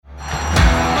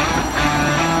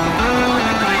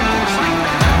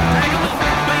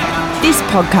This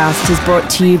podcast is brought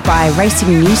to you by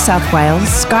Racing New South Wales,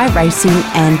 Sky Racing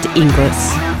and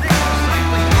Inglis.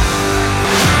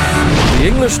 The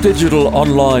English digital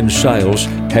online sales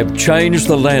have changed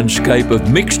the landscape of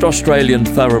mixed Australian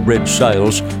thoroughbred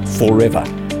sales forever.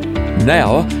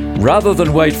 Now, rather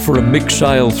than wait for a mixed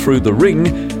sale through the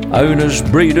ring, owners,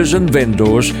 breeders and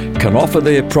vendors can offer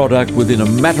their product within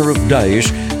a matter of days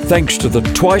thanks to the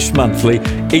twice-monthly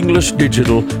English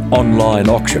digital online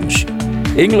auctions.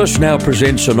 English now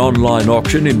presents an online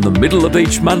auction in the middle of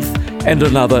each month and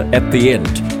another at the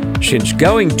end. Since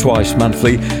going twice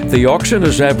monthly, the auction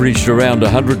has averaged around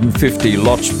 150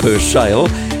 lots per sale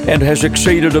and has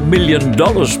exceeded $1 million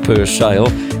per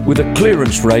sale with a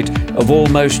clearance rate of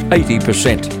almost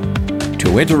 80%.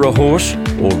 To enter a horse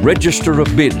or register a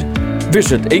bid,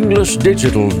 visit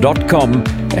englishdigital.com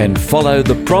and follow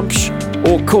the prompts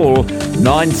or call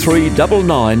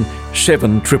 9399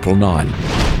 7999.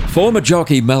 Former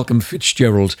jockey Malcolm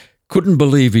Fitzgerald couldn't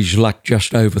believe his luck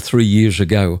just over 3 years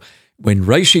ago when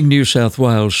Racing New South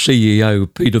Wales CEO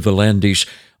Peter V'landys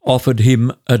offered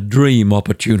him a dream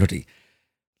opportunity.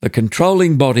 The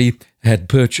controlling body had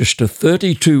purchased a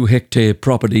 32-hectare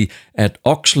property at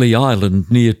Oxley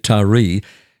Island near Taree,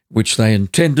 which they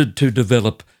intended to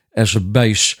develop as a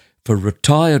base for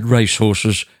retired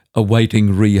racehorses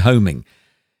awaiting rehoming.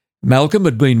 Malcolm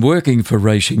had been working for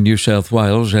Racing New South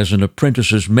Wales as an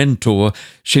apprentice's mentor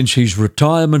since his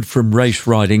retirement from race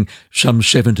riding some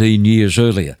 17 years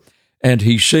earlier, and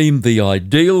he seemed the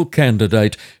ideal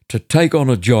candidate to take on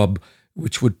a job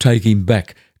which would take him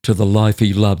back to the life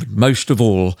he loved most of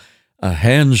all, a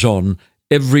hands-on,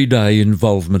 everyday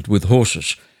involvement with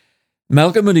horses.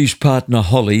 Malcolm and his partner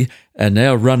Holly are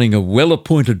now running a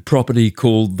well-appointed property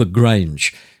called The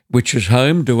Grange, which is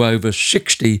home to over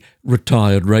 60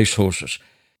 retired racehorses.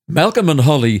 Malcolm and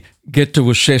Holly get to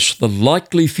assess the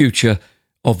likely future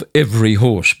of every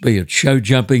horse, be it show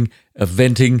jumping,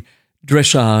 eventing,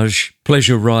 dressage,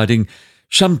 pleasure riding.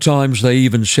 Sometimes they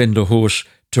even send a horse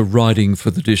to riding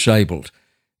for the disabled.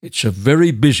 It's a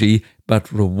very busy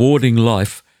but rewarding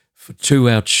life for two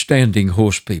outstanding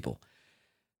horse people.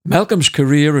 Malcolm's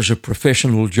career as a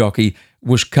professional jockey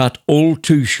was cut all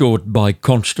too short by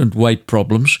constant weight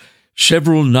problems,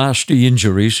 several nasty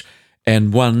injuries,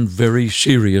 and one very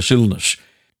serious illness.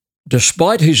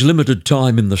 Despite his limited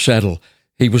time in the saddle,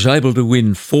 he was able to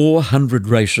win 400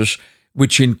 races,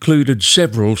 which included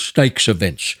several stakes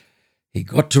events. He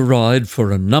got to ride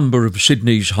for a number of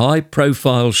Sydney's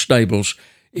high-profile stables,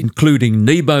 including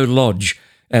Nebo Lodge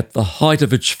at the height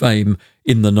of its fame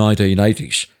in the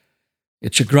 1980s.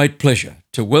 It's a great pleasure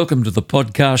to welcome to the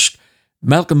podcast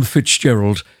Malcolm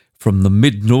Fitzgerald from the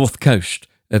mid-north coast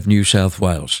of New South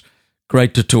Wales.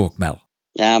 Great to talk, Mal.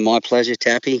 My pleasure,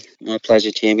 Tappy. My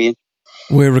pleasure, champion.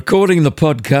 We're recording the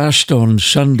podcast on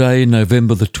Sunday,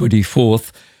 November the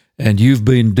 24th, and you've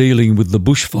been dealing with the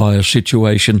bushfire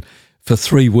situation for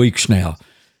 3 weeks now.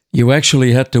 You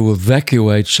actually had to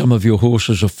evacuate some of your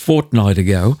horses a fortnight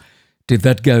ago. Did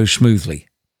that go smoothly?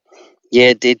 Yeah,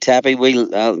 it did, Tappy. We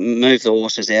moved the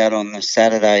horses out on the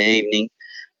Saturday evening,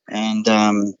 and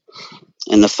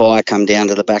the fire come down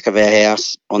to the back of our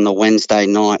house on the Wednesday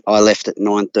night. I left at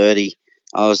 9:30.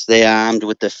 I was there armed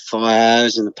with the fire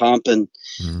hose and the pump and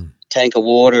tank of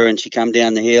water, and she come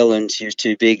down the hill and she was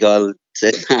too big. I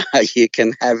said, no, you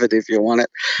can have it if you want it.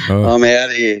 Oh. I'm out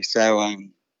of here. So, I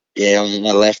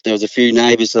left. There was a few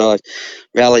neighbours that I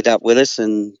rallied up with us,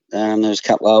 and there was a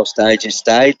couple of old stages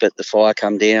stayed, but the fire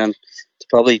come down to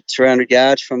probably 300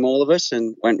 yards from all of us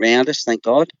and went round us, thank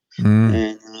God.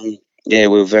 And we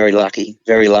were very lucky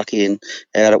and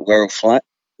out at Werrell Flat,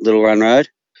 Little Run Road.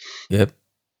 Yep.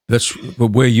 That's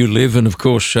where you live, and of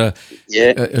course,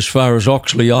 as far as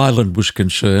Oxley Island was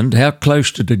concerned, how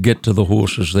close did it get to the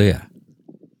horses there?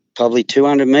 Probably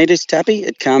 200 metres, Tappy.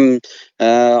 It come.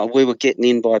 We were getting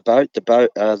in by boat.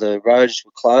 The roads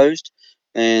were closed,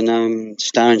 and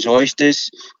Stone's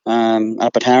Oysters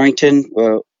up at Harrington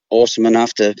were awesome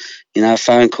enough to,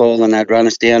 phone call, and they'd run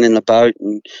us down in the boat,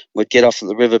 and we'd get off at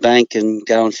the riverbank and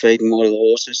go and feed more to the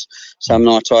horses. Some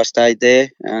nights I stayed there,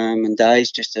 and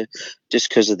days just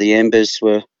because of the embers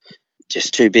were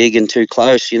just too big and too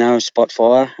close, spot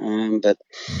fire. But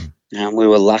we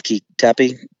were lucky,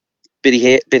 Tappy.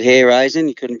 Bit hair raising.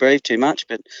 You couldn't breathe too much,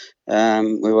 but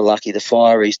we were lucky. The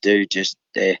fireys do just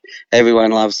there.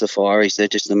 Everyone loves the fireys. They're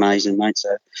just amazing, mate.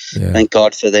 So thank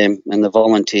God for them and the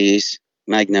volunteers.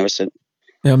 Magnificent.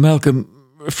 Now, Malcolm,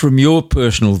 from your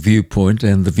personal viewpoint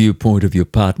and the viewpoint of your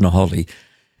partner Holly,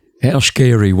 how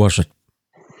scary was it?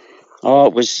 Oh,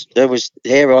 it was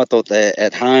here. I thought that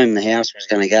at home the house was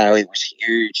going to go. It was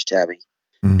huge, Tabby.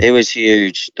 It was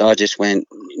huge. I just went,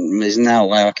 there's no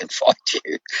way I can fight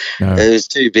you. No. It was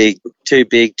too big,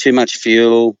 too much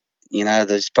fuel.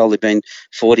 There's probably been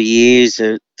 40 years.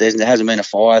 There hasn't been a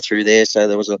fire through there, so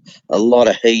there was a lot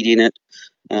of heat in it.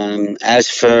 As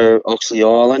for Oxley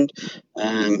Island,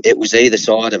 it was either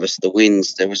side of us, the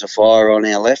winds. There was a fire on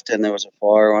our left and there was a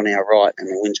fire on our right, and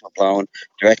the winds were blowing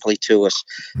directly to us.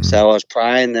 So I was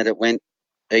praying that it went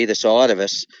either side of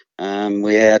us.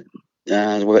 We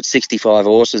got 65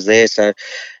 horses there, so,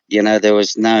 there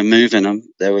was no moving them.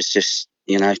 There was just,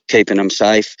 keeping them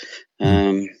safe.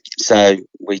 So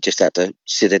we just had to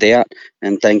sit it out,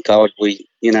 and thank God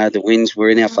the winds were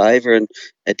in our favour and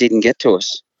it didn't get to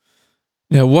us.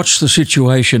 Now, what's the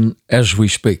situation as we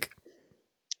speak?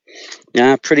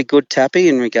 Yeah, pretty good, Tappy,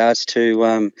 in regards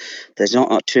to there's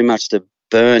not too much to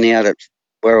burn out at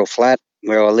Werrell Flat,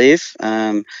 where I live.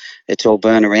 It's all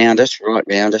burnt around us, right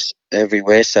around us,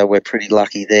 everywhere, so we're pretty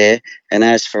lucky there. And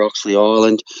as for Oxley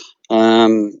Island,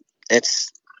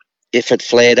 if it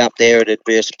flared up there, it'd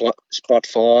be a spot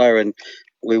fire, and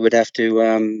we would have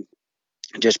to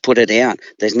just put it out.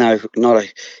 There's not a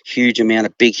huge amount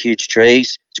of huge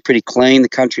trees. It's pretty clean. The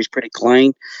country's pretty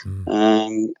clean.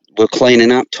 We're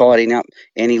cleaning up, tidying up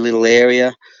any little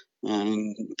area.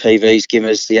 PV's given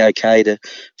us the okay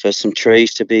for some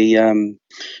trees to be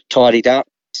tidied up.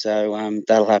 So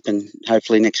that'll happen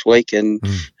hopefully next week, and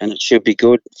it should be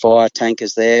good. Fire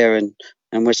tankers there, and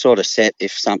we're sort of set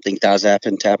if something does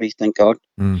happen, Tabby, thank God.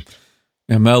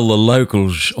 Now, Mel, the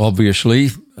locals obviously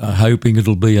are hoping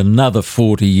it'll be another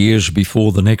 40 years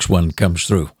before the next one comes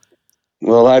through.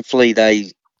 Well, hopefully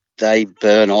they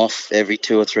burn off every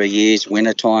 2 or 3 years,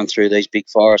 winter time, through these big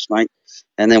forests, mate,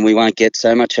 and then we won't get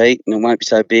so much heat and it won't be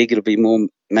so big. It'll be more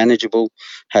manageable.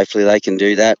 Hopefully they can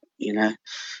do that,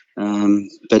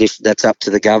 but if that's up to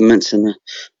the governments and the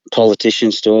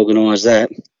politicians to organise that,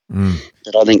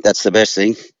 but I think that's the best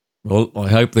thing. Well, I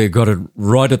hope they've got it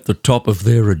right at the top of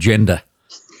their agenda.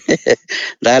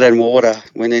 That and water.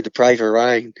 We need to pray for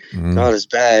rain. God, it's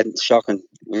bad. It's shocking.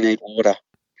 We need water.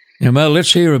 Now, Mel,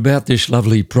 let's hear about this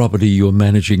lovely property you're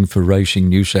managing for Racing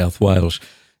New South Wales.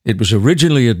 It was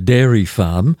originally a dairy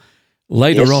farm.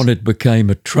 Later on, it became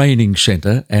a training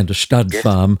centre and a stud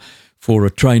farm for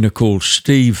a trainer called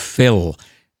Steve Fell.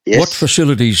 Yes. What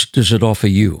facilities does it offer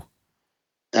you?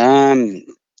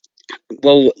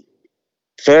 Well,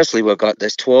 firstly,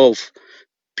 there's 12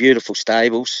 beautiful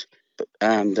stables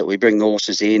that we bring the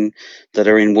horses in that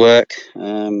are in work.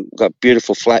 We've got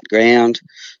beautiful flat ground,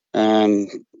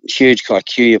 huge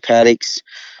Kikuyu paddocks,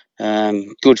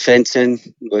 good fencing.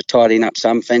 We're tidying up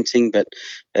some fencing, but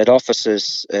it offers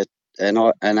us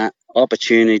an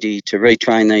opportunity to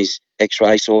retrain these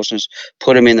ex-race horses,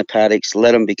 put them in the paddocks,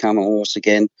 let them become a horse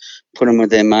again, put them with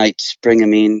their mates, bring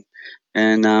them in,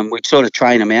 and we sort of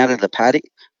train them out of the paddock,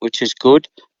 which is good.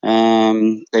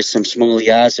 There's some smaller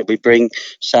yards that we bring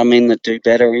some in that do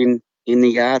better in the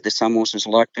yard. There's some horses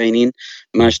like being in.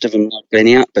 Most of them like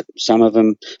being out, but some of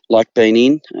them like being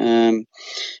in.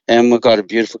 And we've got a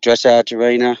beautiful dressage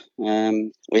arena.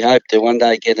 We hope to one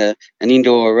day get an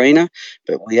indoor arena,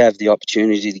 but we have the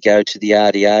opportunity to go to the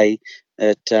RDA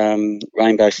at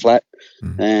Rainbow Flat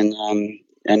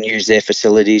and use their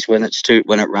facilities when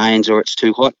it rains or it's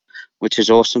too hot, which is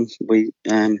awesome. We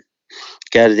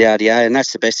go to the RDA, and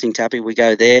that's the best thing, Tappy. We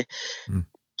go there,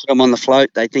 put them on the float.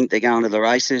 They think they're going to the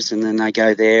races, and then they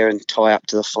go there and tie up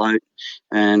to the float.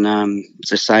 And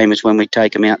it's the same as when we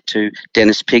take them out to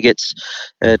Dennis Piggott's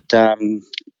at the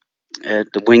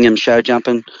Wingham show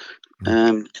jumping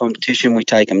competition. We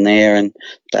take them there, and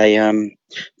they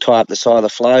tie up the side of the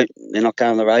float. They're not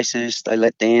going to the races. They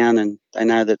let down, and they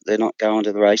know that they're not going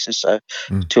to the races. So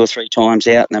 2 or 3 times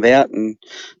out and about, and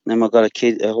then we've got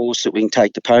a horse that we can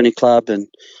take to Pony Club, and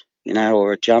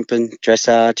or a jumping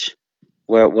dressage,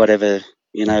 whatever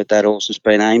that horse has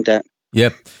been aimed at.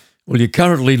 Yep. Well, you're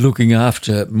currently looking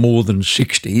after more than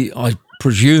 60. I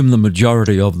presume the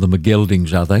majority of them are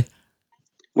geldings, are they?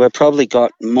 We've probably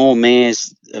got more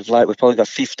mares of late. We've probably got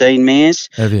 15 mares,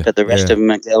 but the rest of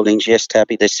them are geldings. Yes,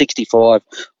 Tappy. There's 65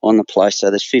 on the place, so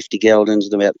there's 50 geldings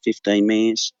and about 15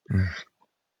 mares.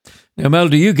 Now, Mel,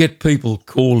 do you get people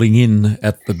calling in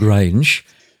at the Grange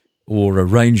or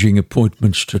arranging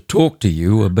appointments to talk to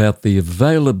you about the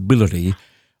availability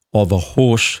of a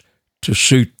horse to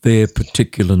suit their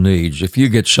particular needs? If you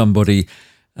get somebody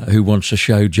who wants a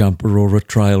show jumper or a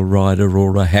trail rider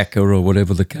or a hacker or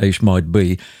whatever the case might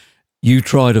be, you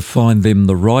try to find them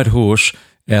the right horse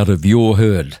out of your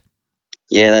herd.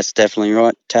 Yeah, that's definitely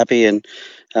right, Tappy. And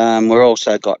we're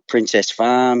also got Princess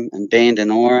Farm and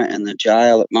Bandonora and the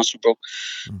jail at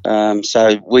Muswellbrook.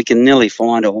 So we can nearly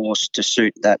find a horse to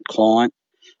suit that client.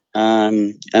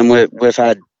 And we've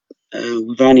had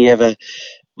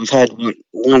we've had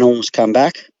one horse come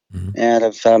back out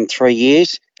of 3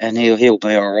 years, and he'll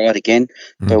be all right again.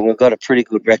 But we've got a pretty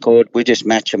good record. We just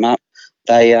match them up.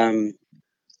 They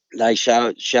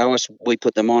show us. We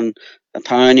put them on a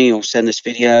pony or send us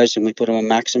videos, and we put them on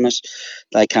Maximus.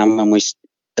 They come and we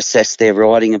assess their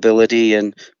riding ability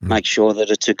and make sure that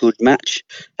it's a good match.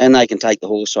 And they can take the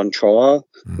horse on trial,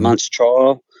 month's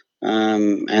trial,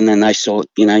 and then they sort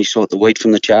the wheat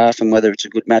from the chaff and whether it's a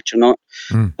good match or not.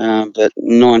 But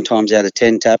 9 times out of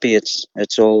 10, Tappy,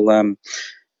 it's all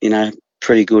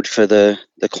pretty good for the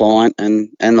client and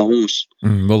the horse.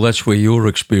 Well, that's where your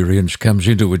experience comes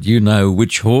into it. You know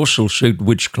which horse will suit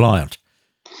which client.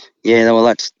 Yeah,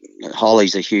 well,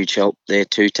 Holly's a huge help there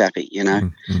too, Tappy.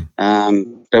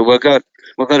 But we've got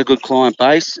a good client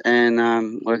base, and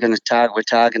we're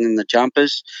targeting the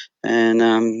jumpers,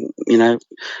 and we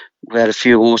had a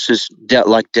few horses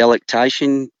like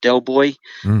Delectation, Del Boy.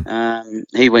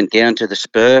 He went down to the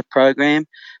Spur program.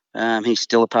 He's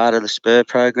still a part of the Spur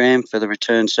program for the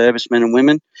returned servicemen and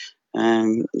women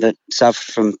that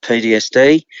suffer from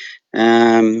PTSD.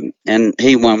 And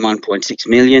he won 1.6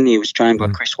 million. He was trained by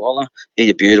Chris Waller.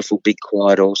 He's a beautiful, big,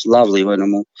 quiet horse, lovely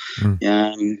animal.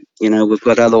 We've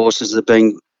got other horses that have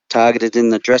been targeted in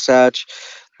the dressage.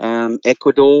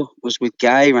 Ecuador was with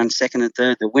Gay, run second and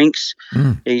third, the Winks.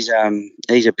 He's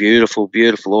a beautiful,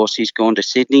 beautiful horse. He's gone to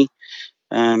Sydney.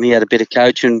 He had a bit of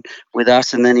coaching with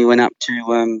us, and then he went up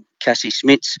to Cassie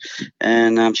Smith's,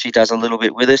 and she does a little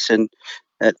bit with us and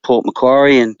at Port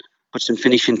Macquarie, and put some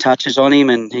finishing touches on him,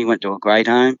 and he went to a great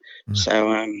home.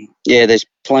 So, there's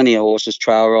plenty of horses,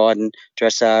 trail riding,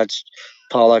 dressage,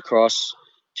 polo cross,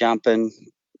 jumping,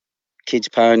 kids'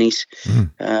 ponies,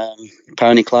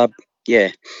 pony club,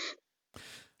 yeah.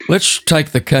 Let's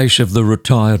take the case of the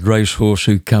retired racehorse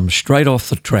who comes straight off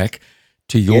the track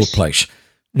to your place.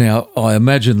 Now, I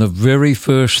imagine the very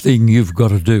first thing you've got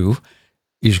to do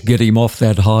is get him off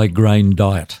that high-grain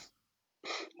diet.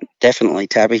 Definitely,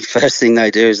 Tabby. First thing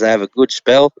they do is they have a good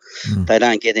spell. They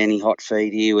don't get any hot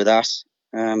feed here with us.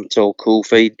 It's all cool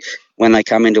feed. When they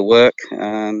come into work,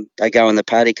 they go in the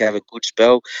paddock, have a good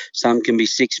spell. Some can be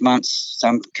 6 months,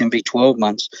 some can be 12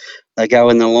 months. They go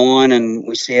in the line and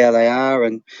we see how they are.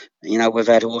 And, we've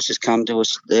had horses come to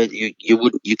us that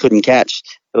you couldn't catch.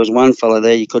 There was one fella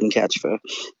there you couldn't catch for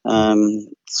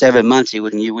 7 months. You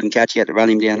wouldn't catch. You had to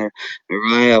run him down a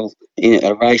rail in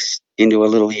a race into a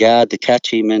little yard to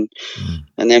catch him. And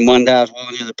then one day I was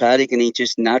walking through the paddock and he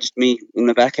just nudged me in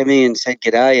the back of me and said,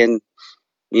 "G'day." And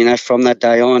from that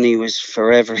day on, he was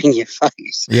forever in your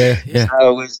face. Yeah.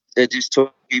 So it just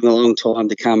took him a long time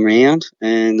to come round,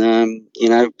 and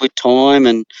with time,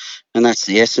 and that's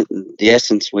the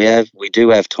essence we have. We do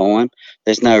have time.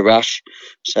 There's no rush,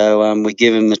 so we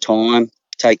give him the time,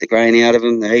 take the grain out of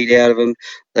him, the heat out of him,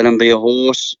 let him be a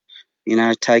horse.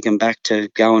 Take him back to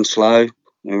going slow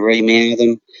and remount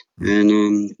them,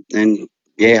 and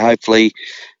hopefully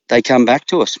they come back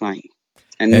to us, mate.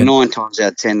 And 9 times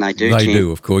out of 10 they do. They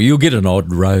do, of course. You'll get an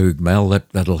odd rogue, Mel.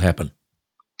 That'll happen.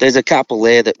 There's a couple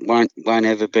there that won't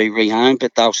ever be rehomed,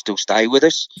 but they'll still stay with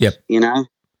us. Yep.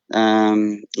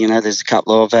 There's a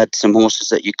couple. I've had some horses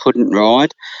that you couldn't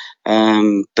ride,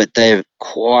 but they're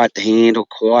quiet to handle,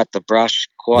 quiet to brush,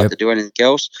 quiet to do anything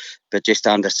else. But just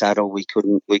under saddle, we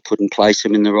couldn't place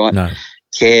them in the right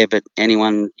care. But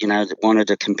anyone that wanted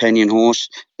a companion horse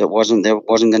that wasn't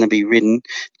going to be ridden,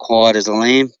 quiet as a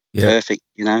lamb. Perfect,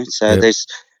 So there's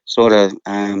sort of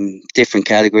different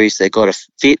categories they got to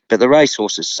fit, but the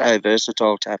racehorse is so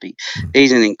versatile, Tappy.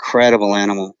 He's an incredible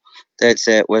animal. That's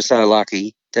it. We're so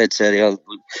lucky. That's it.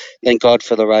 Thank God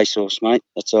for the racehorse, mate.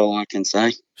 That's all I can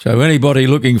say. So anybody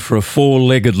looking for a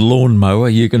 4-legged lawnmower,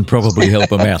 you can probably help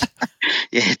them out.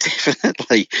 Yeah,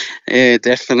 definitely. Yeah,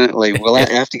 definitely. We'll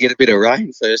have to get a bit of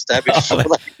rain first, Tappy.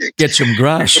 Get some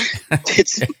grass. Get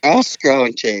some grass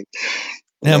growing, champ.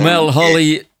 Now, Mel,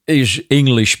 Holly is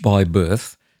English by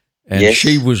birth, and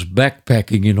she was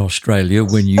backpacking in Australia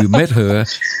when you met her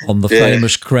on the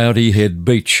famous Crowdy Head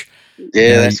Beach.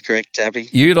 Yeah, that's correct, Tabby.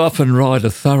 You'd often ride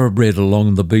a thoroughbred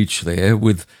along the beach there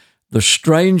with the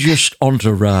strangest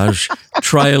entourage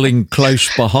trailing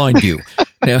close behind you.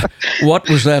 Now, what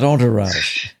was that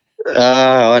entourage?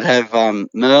 I'd have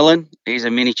Merlin. He's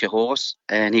a miniature horse,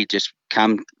 and he'd just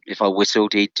come. If I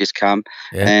whistled, he'd just come,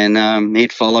 and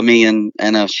he'd follow me, and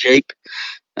a sheep.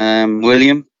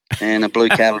 William, and a blue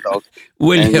cattle dog.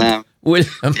 William. Yeah,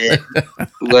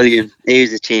 William. He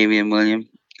was a champion, William.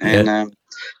 And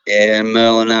and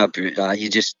Merlin, I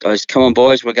was, come on,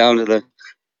 boys, we're going to the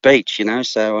beach,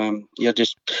 So you'll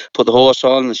just put the horse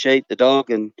on, the sheep, the dog,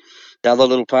 and the other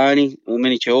little pony, or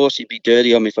miniature horse, he'd be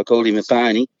dirty on me if I called him a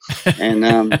pony. And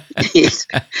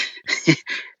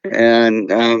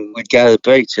we'd go to the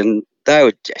beach, and they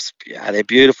would just, they're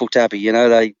beautiful, Tappy. You know,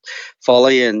 they follow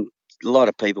you, and a lot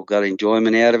of people got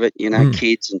enjoyment out of it. You know,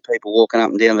 kids and people walking up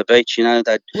and down the beach. You know,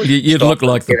 you'd look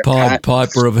like the Pied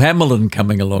Piper of Hamelin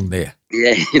coming along there.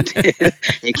 Yeah,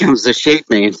 here comes the sheep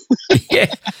man.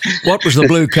 Yeah. What was the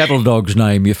blue cattle dog's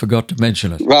name? You forgot to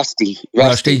mention it. Rusty.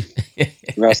 Rusty. Yeah,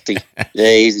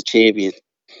 he's a champion.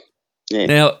 Yeah.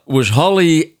 Now, was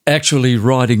Holly actually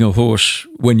riding a horse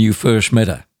when you first met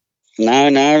her? No.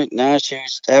 She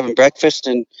was having breakfast,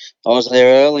 and I was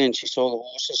there early, and she saw the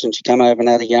horses, and she came over and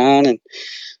had a yarn, and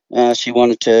she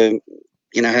wanted to,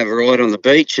 have a ride on the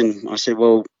beach. And I said,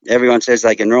 well, everyone says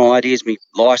they can ride. Here's my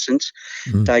licence.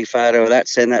 Take a photo of that,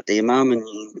 send that to your mum, and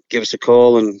give us a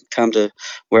call and come to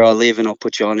where I live, and I'll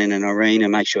put you on in an arena,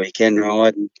 make sure you can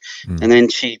ride. And then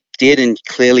she did, and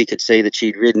clearly could see that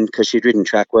she'd ridden, because she'd ridden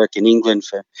track work in England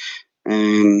for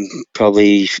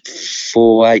probably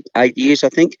 8 years, I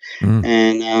think.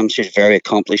 And she's a very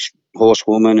accomplished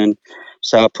horsewoman. And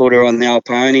so I put her on the old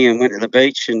pony and went to the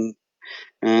beach, and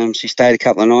she stayed a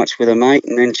couple of nights with her mate,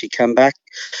 and then she come back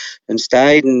and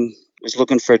stayed and was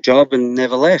looking for a job and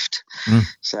never left.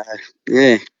 So,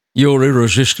 yeah. Your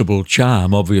irresistible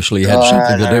charm obviously had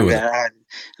something to do with it.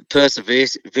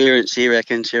 Perseverance, she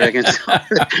reckons. I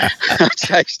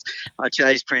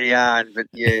chased pretty hard, but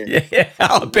yeah. Yeah,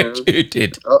 I bet you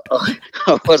did.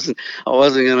 I wasn't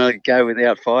going to go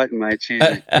without fighting, mate.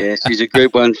 She's a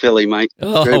Group 1 filly, mate.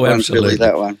 Group 1 filly,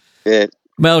 that one. Yeah.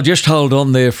 Mal, just hold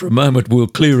on there for a moment. We'll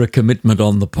clear a commitment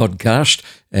on the podcast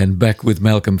and back with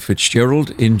Malcolm Fitzgerald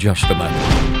in just a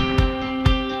moment.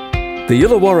 The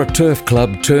Illawarra Turf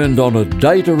Club turned on a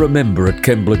day to remember at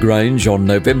Kembla Grange on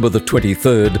November the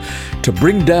 23rd to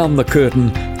bring down the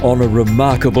curtain on a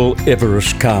remarkable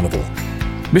Everest carnival.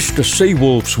 Mr.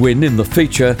 Seawolf's win in the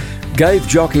feature gave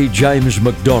jockey James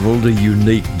McDonald a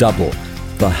unique double,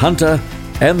 the Hunter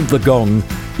and the Gong,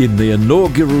 in the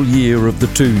inaugural year of the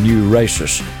two new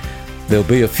races. There'll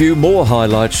be a few more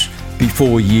highlights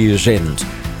before year's end.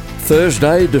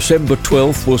 Thursday, December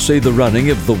 12th, will see the running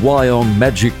of the Wyong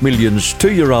Magic Millions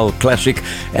 2-year-old Classic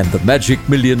and the Magic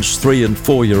Millions 3 and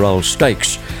 4-year-old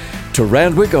Stakes. To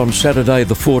Randwick on Saturday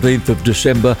the 14th of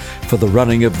December for the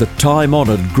running of the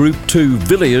time-honoured Group 2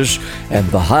 Villiers and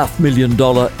the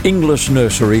 $500,000 Inglis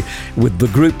Nursery, with the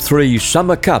Group 3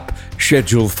 Summer Cup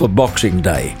scheduled for Boxing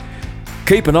Day.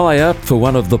 Keep an eye out for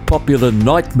one of the popular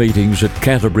night meetings at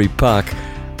Canterbury Park,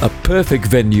 a perfect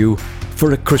venue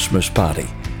for a Christmas party.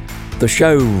 The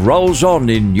show rolls on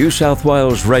in New South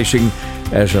Wales racing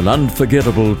as an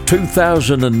unforgettable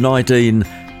 2019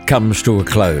 comes to a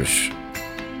close.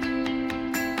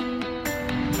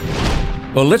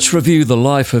 Well, let's review the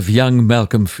life of young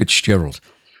Malcolm Fitzgerald.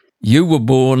 You were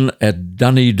born at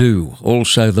Dunedoo,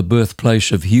 also the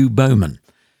birthplace of Hugh Bowman.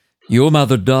 Your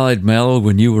mother died, Mal,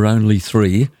 when you were only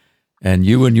 3, and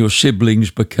you and your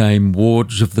siblings became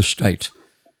wards of the state.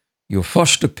 Your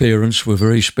foster parents were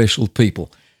very special people.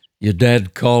 Your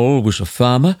dad, Cole, was a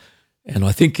farmer, and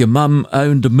I think your mum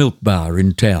owned a milk bar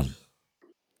in town.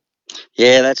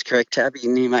 Yeah, that's correct, Tabby.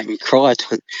 You make me cry.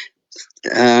 I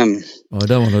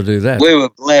don't want to do that. We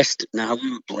were blessed. No,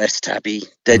 we were blessed, Tabby.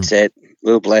 Dead set.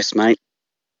 We were blessed, mate.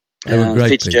 They were great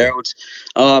Fitzgerald's.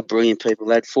 people. Brilliant people.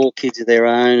 They had 4 kids of their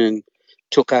own and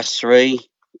took us 3,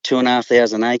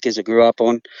 2,500 acres I grew up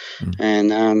on.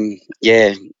 And, I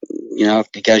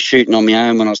could go shooting on my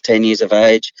own when I was 10 years of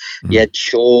age. You had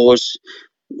chores.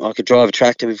 I could drive a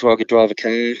tractor before I could drive a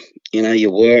car.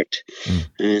 You worked.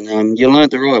 And you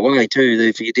learnt the right way too.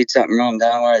 If you did something wrong,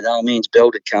 don't worry, the old man's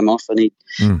belt would come off and he'd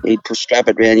strap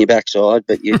it round your backside.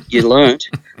 But you learnt.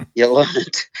 You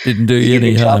learnt. Didn't do you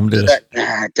any harm, did it?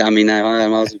 Nah, dummy, no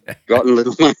harm. I was a rotten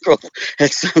little mongrel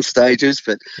at some stages.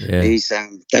 But they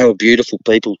were beautiful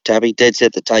people, Tabby. Dead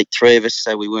set to take 3 of us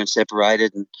so we weren't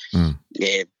separated. And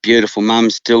beautiful.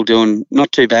 Mum's still doing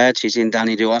not too bad. She's in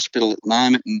Dunedoo Hospital at the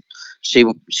moment, and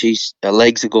she's her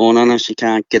legs are gone on her. She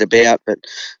can't get about, but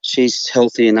she's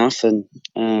healthy enough. And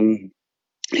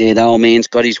the old man's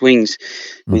got his wings.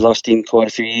 We lost him quite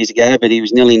a few years ago, but he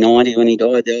was nearly 90 when he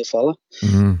died, the old fella.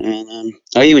 And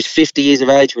he was 50 years of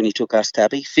age when he took us,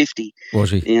 Tabby. 50.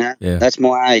 Was he? Yeah. That's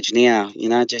my age now.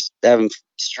 Just having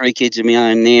 3 kids of my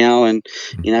own now, and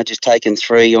just taking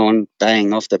 3 on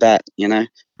bang off the bat.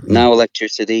 No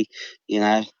electricity.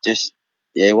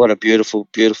 What a beautiful,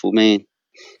 beautiful man.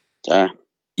 So.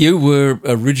 You were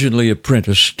originally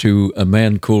apprenticed to a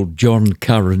man called John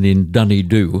Curran in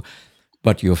Dunedoo,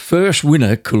 but your first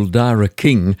winner, Kuldara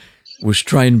King, was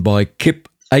trained by Kip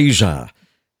Azar.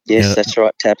 Yes, that's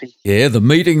right, Tappy. Yeah, the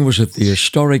meeting was at the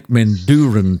historic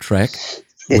Menduran track,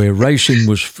 where racing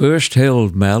was first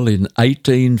held, Mal, in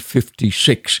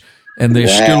 1856, and they're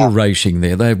still racing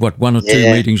there. They have, one or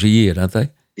two meetings a year, don't they?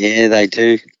 Yeah, they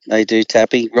do. They do,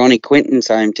 Tappy. Ronnie Quinton's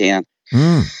hometown.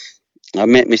 I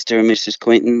met Mr. and Mrs.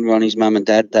 Quinton, Ronnie's mum and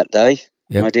dad, that day.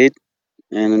 Yep. I did.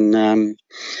 And,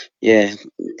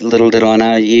 little did I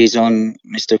know, years on,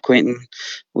 Mr. Quinton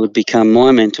would become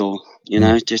my mentor,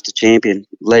 just a champion,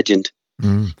 legend.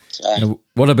 So, now,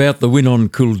 what about the win on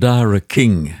Kuldara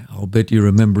King? I'll bet you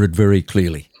remember it very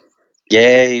clearly.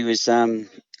 Yeah, he was.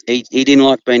 He didn't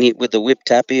like being hit with the whip,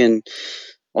 Tappy, and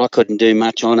I couldn't do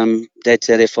much on him. Dad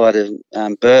said if I'd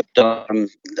have burped on him,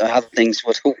 the other things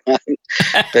would have won.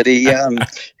 But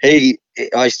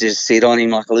I used to just sit on him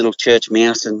like a little church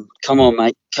mouse and, come on,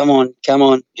 mate, come on,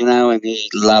 and he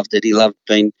loved it. He loved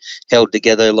being held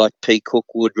together like P. Cook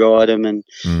would ride him, and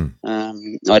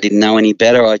I didn't know any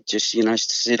better. I just,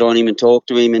 sit on him and talk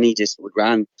to him, and he just would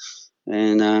run,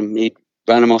 and he'd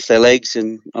run them off their legs,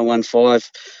 and I won five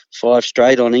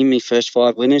straight on him. My first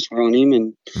 5 winners were on him,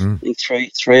 and I think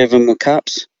three of them were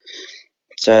cups.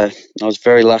 So I was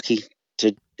very lucky.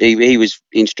 He was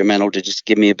instrumental to just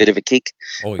give me a bit of a kick,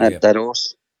 that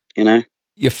horse,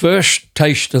 Your first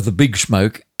taste of the big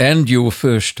smoke and your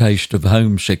first taste of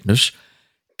homesickness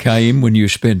came when you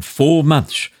spent 4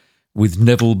 months with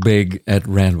Neville Begg at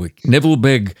Randwick. Neville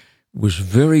Begg was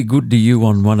very good to you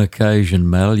on one occasion,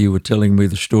 Mal. You were telling me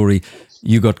the story.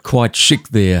 You got quite sick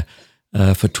there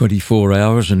for 24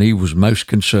 hours and he was most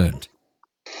concerned.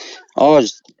 I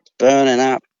was burning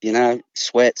up,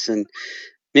 sweats, and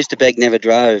Mr. Begg never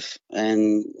drove,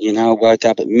 and, I woke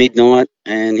up at midnight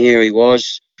and here he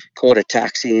was, caught a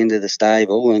taxi into the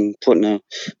stable and putting a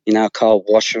cold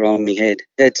washer on my head.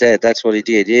 That's what he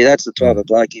did. Yeah, that's the type of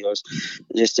bloke he was.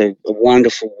 Just a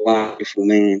wonderful, wonderful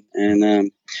man.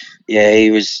 And,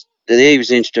 he was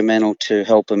instrumental to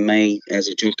helping me as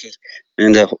a jockey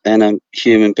and a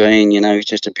human being. He's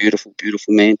just a beautiful,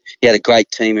 beautiful man. He had a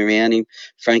great team around him,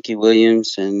 Frankie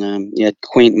Williams, and he had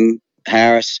Quinton,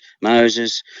 Harris,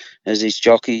 Moses as his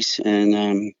jockeys,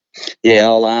 and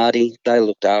old Artie. They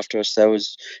looked after us.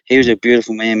 He was a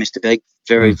beautiful man, Mr. Begg.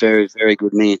 Very, very, very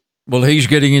good man. Well, he's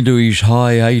getting into his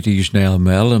high 80s now,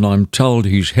 Mel, and I'm told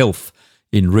his health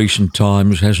in recent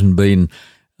times hasn't been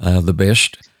the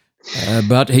best.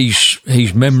 But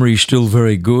his memory's still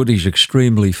very good. He's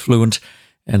extremely fluent,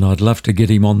 and I'd love to get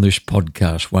him on this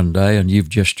podcast one day, and you've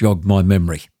just jogged my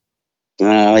memory.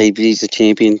 He's a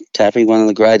champion, Tappy, one of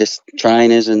the greatest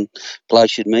trainers and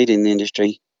blokes you'd meet in the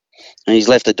industry. And he's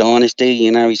left a dynasty,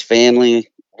 his family,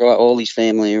 all his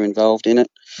family are involved in it.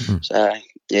 So,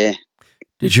 yeah.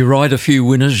 Did you ride a few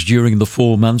winners during the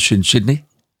 4 months in Sydney?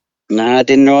 No, I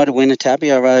didn't ride a winner,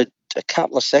 Tappy. I rode a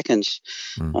couple of seconds.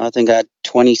 I think I had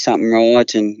 20-something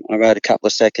rides and I rode a couple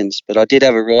of seconds. But I did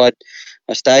have a ride.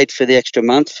 I stayed for the extra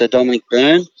month for Dominic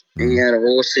Byrne. He had a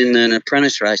horse in an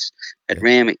apprentice race at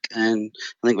Randwick, and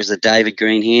I think it was the David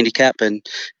Green Handicap, and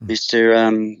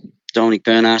Mr. Dominic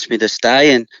Byrne asked me to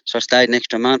stay, and so I stayed an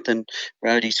extra month and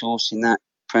rode his horse in that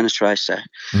apprentice race. So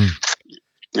I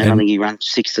think he ran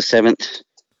 6th or 7th.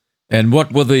 And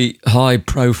what were the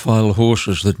high-profile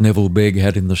horses that Neville Begg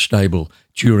had in the stable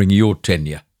during your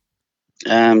tenure?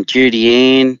 Judy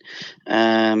Ann,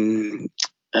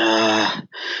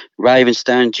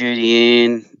 Ravenstone, Judy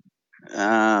Ann.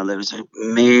 There was a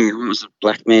mare. What was the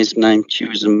black mare's name? She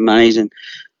was amazing.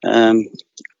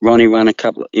 Ronnie ran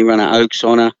he ran an Oaks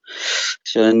on her.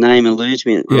 So her name eludes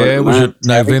me. Yeah, was it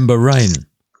November Rain?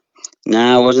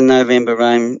 No, it wasn't November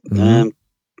Rain.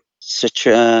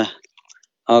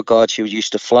 Oh God, she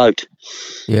used to float.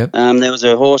 Yep. There was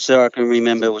a horse there I can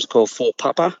remember was called Fort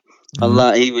Papa.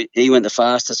 He went the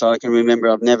fastest I can remember.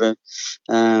 I've never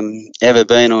ever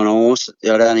been on a horse.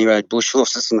 I'd only rode bush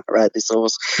horses and I rode this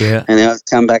horse. Yeah. And I'd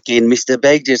come back in, Mr.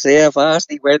 Begg, just see how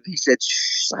fast he went. He said,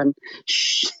 "Shh, son,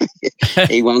 shh."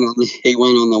 He won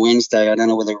on the Wednesday. I don't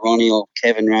know whether Ronnie or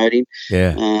Kevin rode him.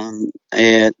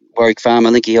 Yeah. Warwick Farm,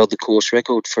 I think he held the course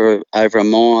record for over a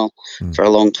mile for a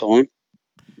long time.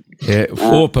 Yeah,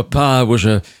 Fort Papa was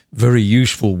a very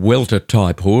useful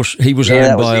welter-type horse. He was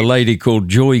owned by a lady called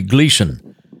Joy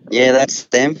Gleeson. Yeah, that's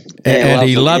them. And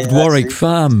he loved Warwick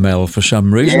Farm, Mel, for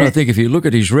some reason. Yeah. I think if you look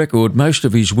at his record, most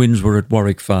of his wins were at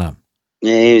Warwick Farm.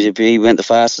 Yeah, he went the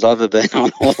fastest I've ever been on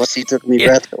a horse. He took me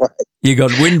breath away. You got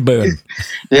windburn.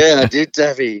 Yeah, I did,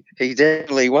 Taffy. He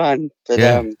definitely won. But,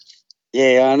 I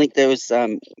think there was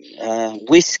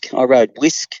Whisk. I rode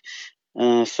Whisk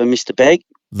for Mr. Begg.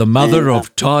 The mother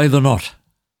of Tie the Knot.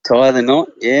 Tie the Knot,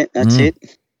 yeah, that's it.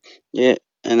 Yeah,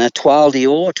 and Twile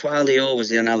Dior was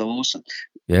the another horse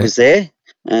was there.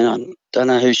 And don't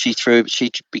know who she threw, but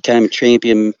she became a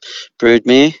champion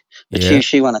broodmare. But Yeah.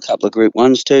 she won a couple of Group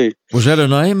 1s too. Was that her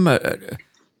name?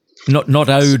 Not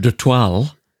Eau de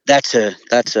Toile. That's her.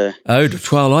 Eau de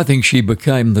Toile, I think she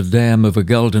became the dam of a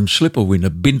Golden Slipper winner,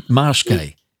 Bint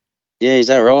Masquet. Yeah, is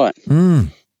that right?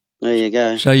 Mm. There you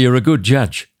go. So you're a good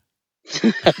judge.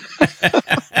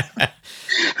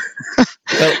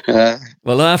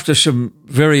 Well, after some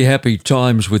very happy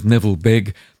times with Neville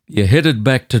Begg, you headed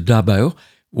back to Dubbo,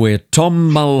 where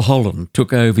Tom Mulholland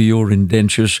took over your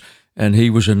indentures, and he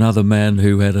was another man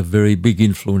who had a very big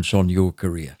influence on your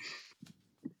career.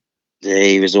 Yeah,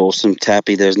 he was awesome,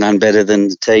 Tappy. There's none better than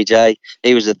the TJ.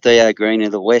 He was the Theo Green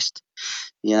of the West.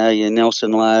 You know, your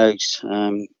Nelson Logues,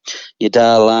 your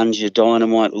Dale Lunge, your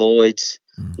Dynamite Lloyds,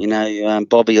 you know,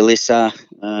 Bobby Alyssa,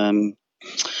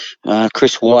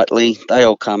 Chris Whiteley. They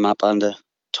all come up under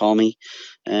Tommy.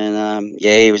 And,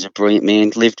 he was a brilliant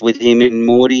man. Lived with him in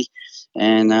Morty.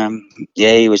 And,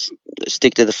 he was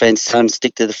stick to the fence, son,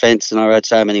 stick to the fence. And I rode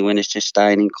so many winners just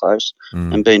staying in close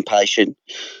and being patient.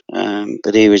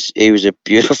 But he was a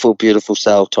beautiful, beautiful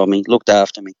soul, Tommy. Looked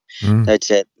after me.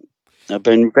 That's it. I've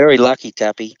been very lucky,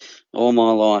 Tappy. All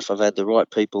my life I've had the right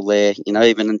people there, you know,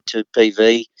 even to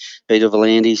PV, Peter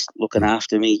Volandis, looking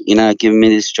after me, you know, giving me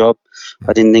this job.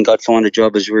 I didn't think I'd find a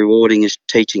job as rewarding as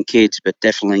teaching kids, but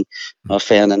definitely I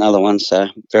found another one, so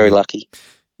very lucky.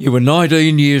 You were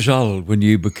 19 years old when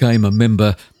you became a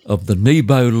member of the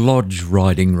Nebo Lodge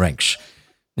riding ranks.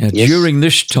 Now, during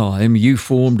this time, you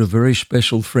formed a very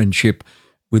special friendship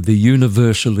with the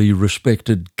universally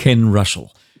respected Ken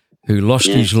Russell, who lost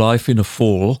his life in a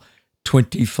fall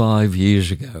 25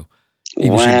 years ago. He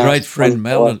was a great friend,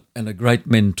 Mel, and a great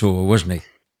mentor, wasn't he?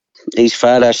 His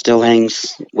photo still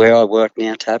hangs where I work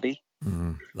now, Tabby.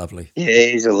 Lovely. Yeah,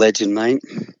 he's a legend, mate.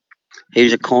 He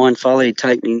was a kind fellow. He'd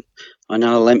take me. I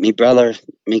know I lent me brother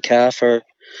me car for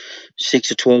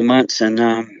 6 or 12 months, and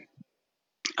I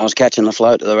was catching the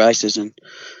float of the races,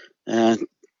 and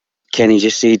Kenny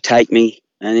just he'd take me.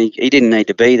 And he didn't need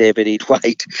to be there, but he'd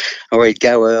wait or he'd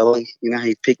go early. You know,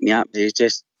 he'd pick me up. He's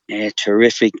just,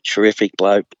 terrific, terrific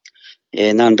bloke.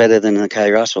 Yeah, none better than the K.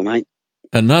 Russell, mate.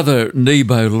 Another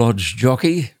Nebo Lodge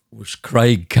jockey was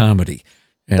Craig Carmody,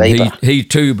 and he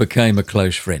too became a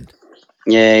close friend.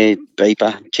 Yeah,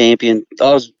 Beeper, champion.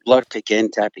 I was like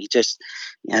again, Tappy. Just,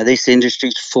 you know, this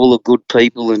industry's full of good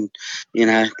people, and, you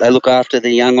know, they look after the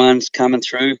young ones coming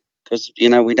through. Because, you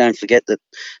know, we don't forget that,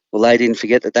 well, they didn't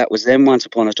forget that was them once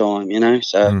upon a time, you know.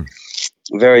 So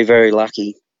very, very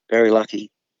lucky, very lucky.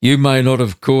 You may not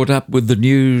have caught up with the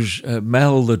news,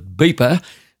 Mal, that Beeper,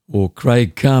 or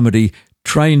Craig Carmody,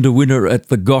 trained a winner at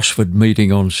the Gosford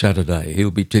meeting on Saturday.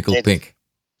 He'll be tickled pink.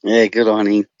 Yeah, good on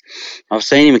him. I've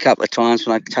seen him a couple of times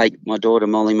when I take my daughter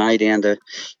Molly May down to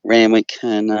Randwick,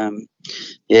 and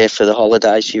for the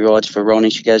holidays she rides for Ronnie.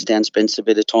 She goes down and spends a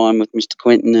bit of time with Mr.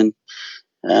 Quinton, and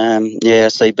I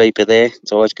see Beeper there.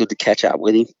 It's always good to catch up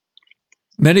with him.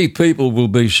 Many people will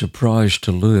be surprised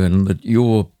to learn that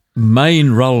your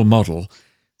main role model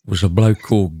was a bloke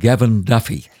called Gavin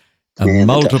Duffy, a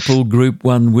multiple Group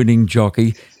 1 winning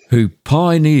jockey who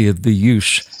pioneered the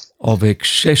use of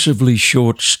excessively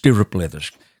short stirrup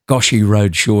leathers. Gosh, he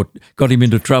rode short, got him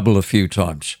into trouble a few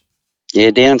times. Yeah,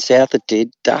 down south it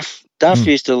did. Duff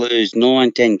used to lose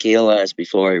 9-10 kilos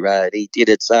before he rode. He did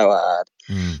it so hard.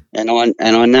 And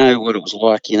I know what it was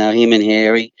like, you know, him and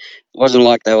Harry. It wasn't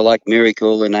like they were like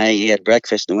Miracle and he had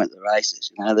breakfast and went to the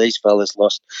races. You know, these fellas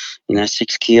lost,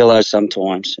 6 kilos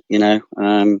sometimes, you know.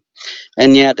 And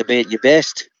you had to be at your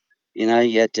best. You know,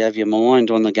 you had to have your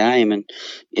mind on the game. And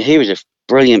he was a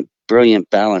brilliant, brilliant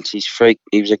balance. He's freak.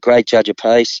 He was a great judge of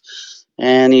pace.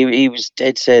 And he was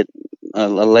dead set a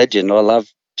legend. I love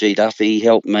G. Duffy. He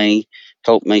helped me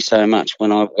so much.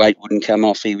 When weight wouldn't come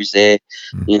off, he was there,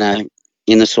 you know,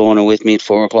 in the sauna with me at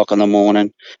 4 o'clock in the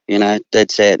morning, you know,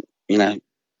 dead set, you know,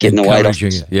 getting the weight off.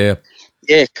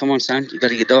 Yeah, come on, son, you got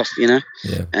to get off, you know.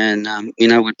 Yeah. And,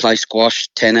 we'd play squash,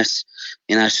 tennis,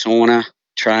 you know, sauna,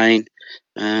 train.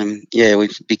 We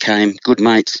became good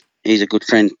mates. He's a good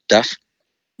friend, Duff.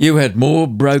 You had more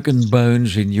broken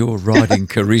bones in your riding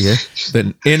career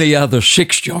than any other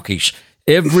 6 jockeys.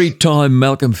 Every time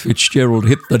Malcolm Fitzgerald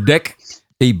hit the deck,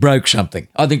 he broke something.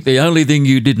 I think the only thing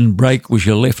you didn't break was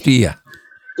your left ear.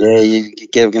 Yeah,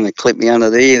 you're going to clip me under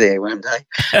the ear there one day.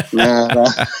 No.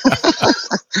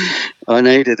 I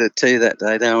needed it too that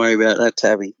day. Don't worry about that,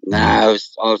 Tabby. No, I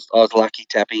was lucky,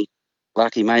 Tabby.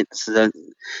 Lucky, mate. So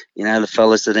the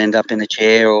fellas that end up in a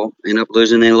chair or end up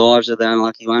losing their lives are the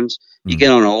unlucky ones. You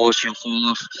get on a horse, you'll fall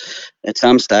off at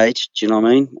some stage. Do you know what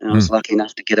I mean? And I was lucky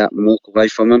enough to get up and walk away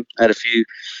from them. Had a few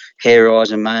hair eyes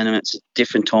and moments at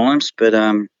different times, but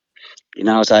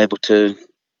I was able to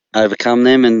overcome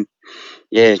them and,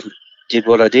 did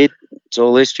what I did. It's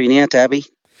all history now, Tabby.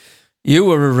 You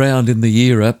were around in the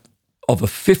era of a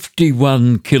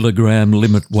 51 kilogram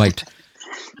limit weight.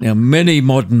 Now, many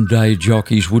modern-day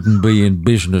jockeys wouldn't be in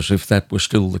business if that was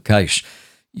still the case.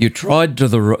 You tried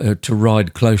to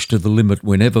ride close to the limit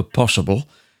whenever possible,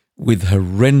 with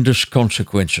horrendous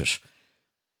consequences.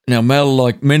 Now, Mel,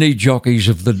 like many jockeys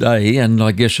of the day, and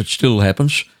I guess it still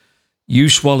happens, you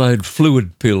swallowed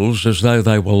fluid pills as though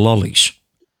they were lollies.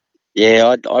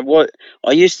 Yeah,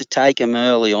 I used to take them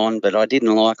early on, but I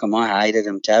didn't like them. I hated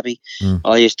them, Tabby.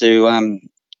 I used to,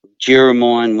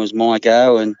 Duramine was my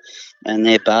go, and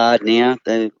they're barred now.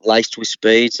 They're laced with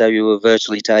speed, so you were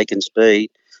virtually taking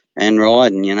speed and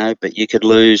riding, but you could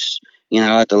lose, I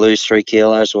had to lose 3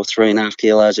 kilos or 3.5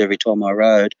 kilos every time I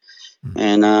rode.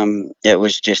 And it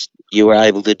was just, you were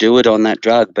able to do it on that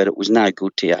drug, but it was no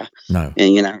good to you. No.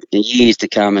 And, in years to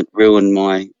come, it ruined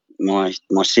my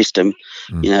system.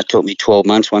 It took me 12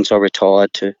 months once I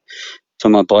retired for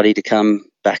my body to come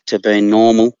back to being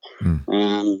normal.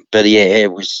 But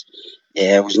it was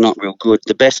not real good.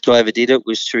 The best I ever did it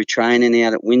was through training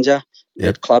out at Windsor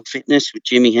at Club Fitness with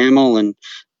Jimmy Hamill and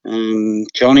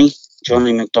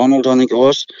Johnny McDonald, I think it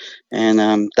was,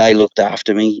 and they looked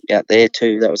after me out there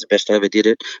too. That was the best I ever did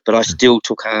it. But I still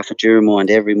took half a Duramine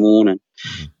every morning.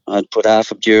 I'd put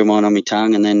half of Duramine on my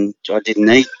tongue, and then I didn't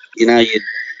eat. You'd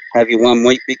have your 1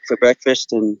 wheat bix for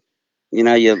breakfast, and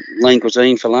your lean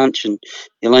cuisine for lunch, and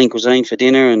your lean cuisine for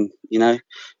dinner, and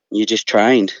you just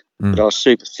trained. But I was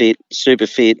super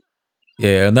fit.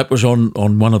 Yeah, and that was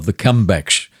on one of the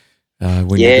comebacks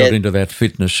when you got into that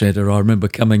fitness centre. I remember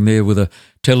coming there with a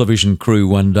television crew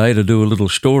one day to do a little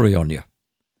story on you.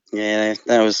 Yeah,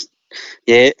 that was,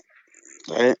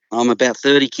 I'm about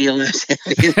 30 kilos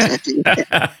heavier.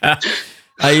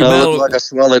 Hey, I Mel, looked like I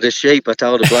swallowed a sheep. I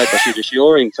told a bloke I should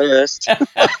assure him first.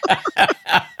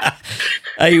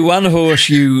 Hey, one horse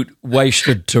you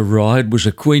wasted to ride was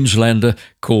a Queenslander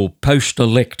called Post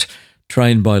Elect,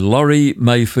 trained by Laurie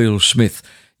Mayfield Smith.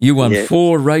 You won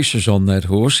 4 races on that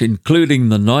horse, including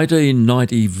the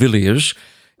 1990 Villiers,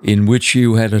 in which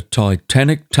you had a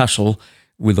titanic tussle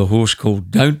with a horse called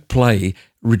Don't Play,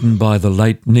 ridden by the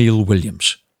late Neil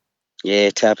Williams.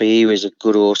 Yeah, Tappy, he was a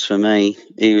good horse for me.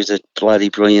 He was a bloody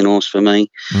brilliant horse for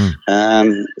me.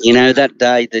 That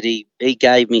day that he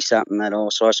gave me something, that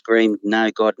horse, I screamed, no,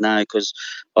 God, no, because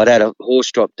I'd had a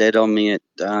horse drop dead on me at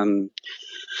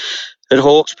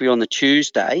Hawkesbury on the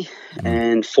Tuesday,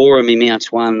 and 4 of me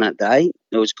mounts won that day.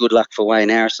 It was good luck for Wayne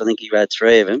Harris. I think he rode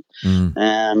 3 of them.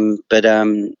 But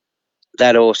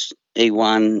that horse, he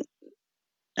won,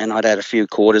 and I'd had a few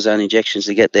cortisone injections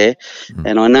to get there.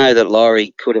 And I know that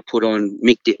Laurie could have put on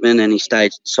Mick Dittman, and he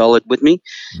stayed solid with me.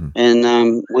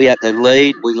 And we had to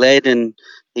lead. We led, and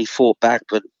he fought back,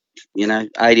 but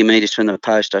 80 metres from the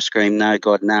post, I screamed, no,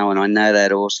 God, no. And I know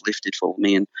that horse lifted for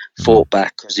me and fought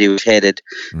back because he was headed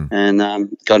and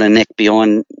got a neck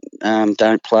behind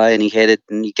Don't Play, and he headed,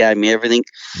 and he gave me everything,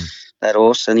 that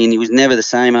horse. And he was never the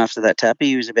same after that, Tappy.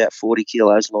 He was about 40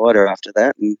 kilos lighter after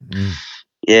that. And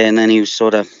and then he was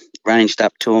sort of ranged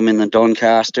up to him in the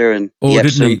Doncaster. And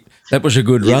didn't he? That was a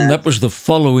good run. That was the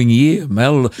following year,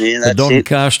 Mel. The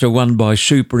Doncaster won by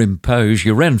Superimpose.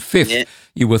 You ran 5th. Yeah.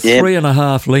 You were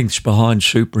 3.5 lengths behind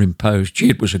Superimpose. Gee,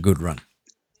 it was a good run.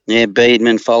 Yeah,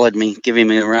 Beedman followed me, giving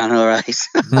me a run of the race.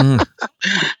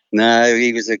 No,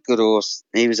 he was a good horse.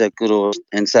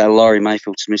 And so Laurie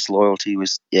Mayfield Smith's loyalty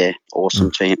was, awesome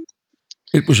champ.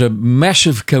 It was a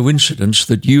massive coincidence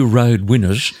that you rode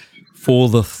winners for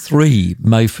the 3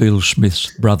 Mayfield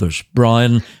Smith's brothers,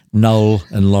 Brian, Noel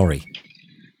and Laurie.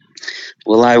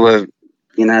 Well, they were,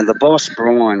 the boss,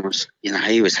 Brian, was,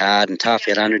 he was hard and tough.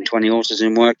 He had 120 horses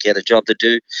in work. He had a job to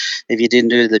do. If you didn't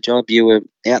do the job, you were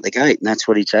out the gate, and that's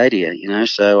what he'd say to you,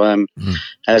 So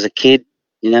as a kid,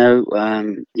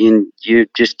 you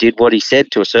just did what he said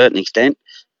to a certain extent.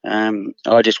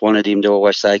 I just wanted him to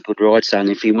always say, good ride, son.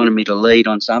 If he wanted me to lead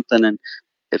on something, and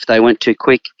if they went too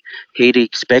quick, he'd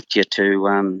expect you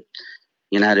to,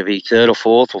 to be 3rd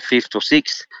or 4th or 5th or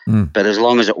 6th. But as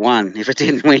long as it won, if it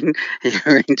didn't win,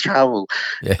 you're in trouble.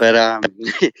 Yeah.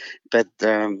 But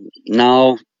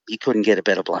no, you couldn't get a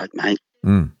better bloke, mate.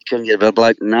 You couldn't get a better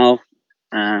bloke. No,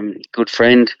 good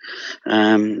friend.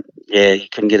 You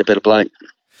couldn't get a better bloke.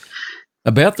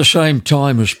 About the same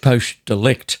time as Post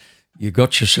Elect, you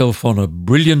got yourself on a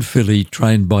brilliant filly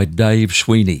trained by Dave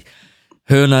Sweeney.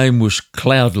 Her name was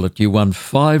Cloudlet. You won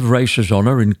 5 races on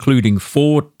her, including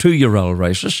 4 2-year-old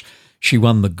races. She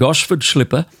won the Gosford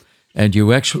Slipper, and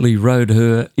you actually rode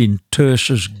her in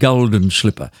Terce's Golden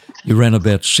Slipper. You ran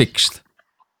about 6th.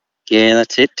 Yeah,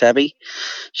 that's it, Tabby.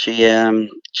 She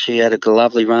had a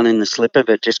lovely run in the slipper,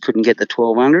 but just couldn't get the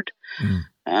 1200.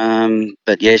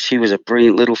 But yeah, she was a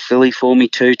brilliant little filly for me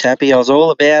too, Tappy. I was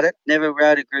all about it. Never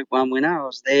rode a Group 1 winner. I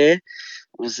was there.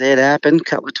 To happen. A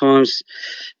couple of times,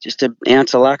 just an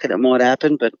ounce of luck that it might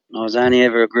happen, but I was only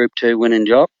ever a Group 2 winning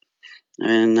jock.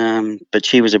 And but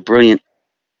she was a brilliant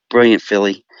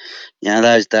filly.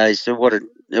 Those days,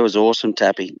 it was awesome,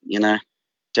 Tappy.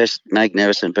 Just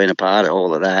magnificent being a part of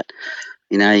all of that.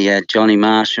 You had Johnny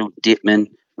Marshall, Dittman,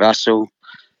 Russell,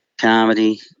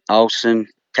 Carmody, Olsen,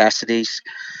 Cassidy's,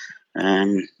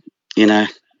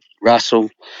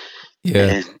 Russell.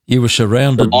 Yeah, you were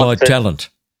surrounded by talent.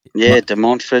 Yeah, De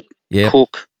Montfort,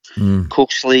 Cook,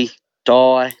 Cooksley,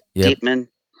 Dye, Dittman.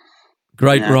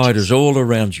 Great riders all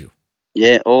around you.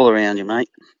 Yeah, all around you, mate.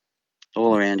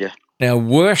 All around you. Now,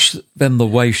 worse than the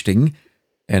wasting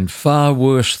and far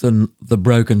worse than the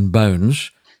broken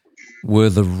bones were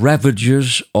the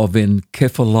ravages of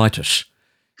encephalitis,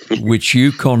 which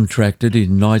you contracted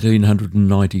in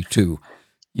 1992.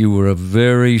 You were a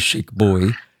very sick boy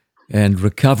and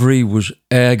recovery was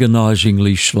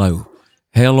agonisingly slow.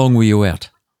 How long were you out?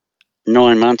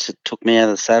 9 months it took me out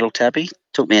of the saddle, Tabby.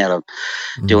 Took me out of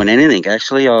doing anything,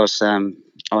 actually. I was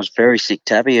very sick,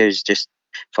 Tabby. It was just,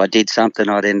 if I did something,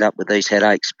 I'd end up with these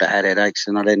headaches, bad headaches,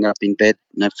 and I'd end up in bed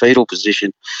in a fetal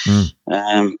position.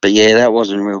 But yeah, that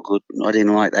wasn't real good. I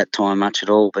didn't like that time much at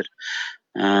all. But,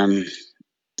 once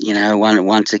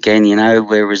again,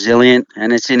 we're resilient,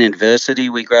 and it's in adversity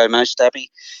we grow most, Tabby.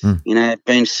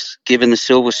 Being given the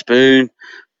silver spoon,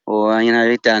 or,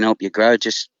 it don't help you grow, it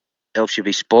just helps you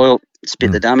be spoilt.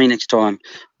 Spit the dummy next time.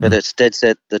 But it's dead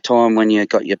set the time when you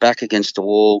got your back against the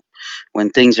wall, when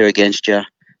things are against you,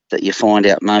 that you find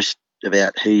out most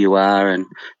about who you are and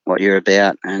what you're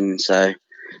about. And so,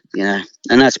 and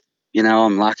that's,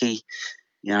 I'm lucky.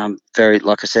 I'm very,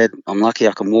 like I said, I'm lucky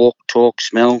I can walk, talk,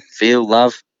 smell, feel,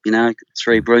 love, 3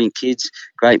 brilliant kids,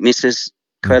 great missus,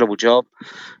 incredible job,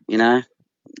 in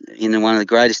one of the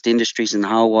greatest industries in the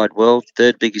whole wide world,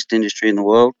 3rd biggest industry in the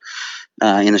world,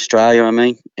 in Australia, I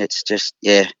mean. It's just,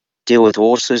 deal with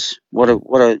horses. But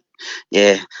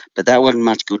that wasn't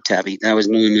much good, Tabby. That was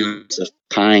 9 months of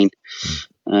pain.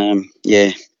 I'm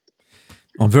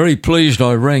very pleased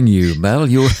I rang you, Mal.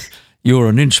 You're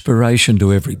an inspiration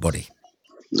to everybody.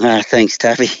 Thanks,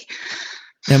 Tabby.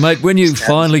 Now, mate, when you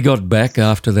finally got back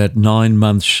after that 9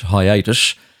 months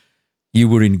hiatus, you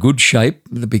were in good shape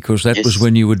because that was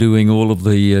when you were doing all of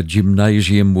the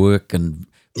gymnasium work and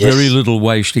very little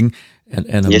wasting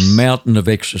and a mountain of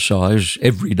exercise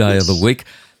every day of the week.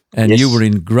 And you were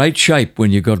in great shape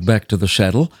when you got back to the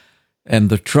saddle. And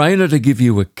the trainer to give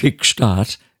you a kick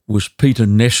start was Peter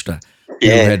Nestor, who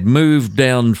had moved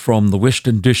down from the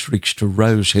Western Districts to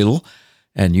Rosehill.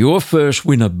 And your first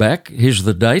winner back, here's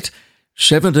the date,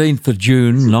 17th of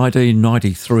June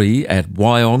 1993 at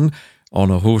Wyong on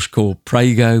a horse called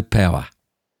Prego Power.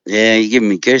 Yeah, you're giving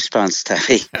me goosebumps,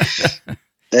 Taffy.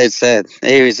 That's sad.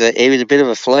 He was a bit of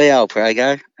a flea, old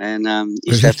Prego, and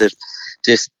used to have to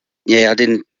I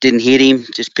didn't hit him,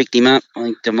 just picked him up. I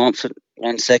think De Montfort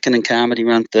ran 2nd and Carmody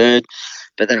ran 3rd,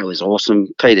 but that was awesome.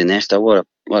 Peter Nestor, what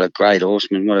a great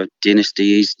horseman, what a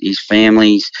dynasty. His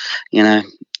family's, the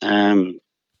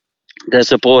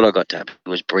support I got to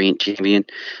was brilliant, champion.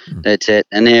 That's it.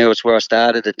 And there was where I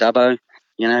started at Dubbo.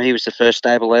 He was the first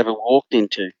stable I ever walked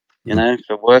into,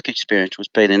 for work experience was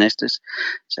Peter Nestor's.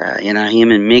 So, him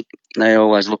and Mick, they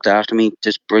always looked after me,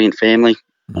 just brilliant family.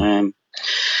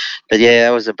 But yeah, that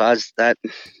was a buzz. That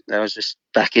was just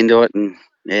back into it. And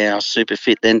yeah, I was super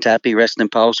fit then, Tappy. Resting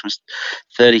pulse was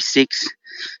 36.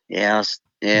 Yeah, I was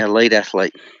lead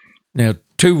athlete. Now,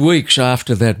 2 weeks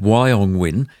after that Wyong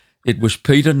win, it was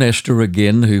Peter Nestor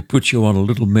again who put you on a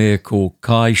little mare called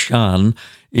Kai Shan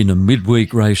in a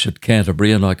midweek race at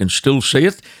Canterbury, and I can still see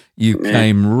it. You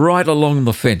came right along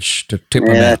the fence to tip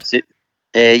him out. That's it.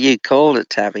 Yeah, you called it,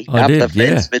 Tabby. I did, the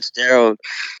fence, Fitzgerald.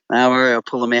 No worry, I'll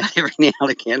pull them out every now and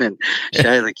again and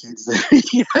show the kids the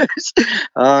videos.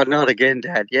 Oh, not again,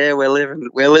 Dad. Yeah, we're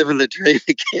living the dream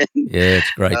again. Yeah,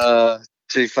 it's great.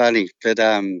 Too funny. But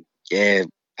up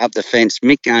the fence.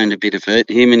 Mick owned a bit of it,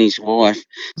 him and his wife.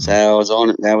 So I was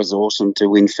on it. That was awesome to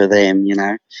win for them,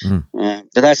 But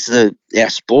that's our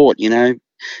sport, You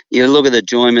look at the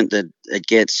enjoyment that it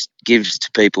gives to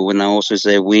people when the horses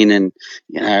there win, and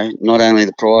not only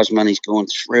the prize money's gone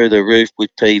through the roof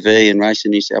with PV and Racing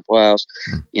New South Wales,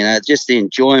 just the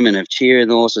enjoyment of cheering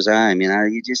the horses home.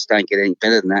 You just don't get any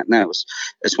better than that. No, it's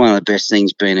one of the best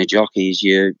things being a jockey is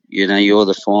you're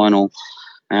the final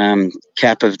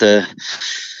cap of the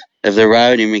of the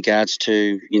road in regards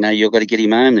to, you've got to get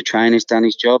him home. The trainer's done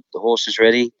his job, the horse is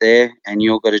ready there, and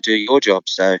you've got to do your job.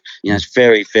 So, it's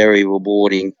very, very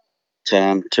rewarding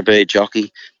to be a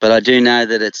jockey. But I do know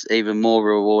that it's even more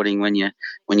rewarding when you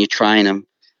train them.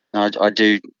 I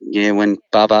do, when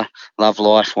Bubba Love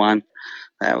Life won,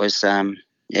 that was,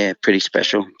 pretty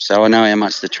special. So I know how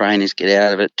much the trainers get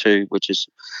out of it too, which is,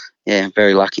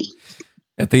 very lucky.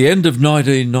 At the end of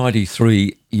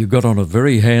 1993, you got on a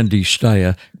very handy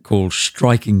stayer called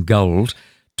Striking Gold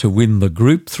to win the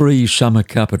Group 3 Summer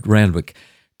Cup at Randwick.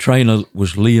 Trainer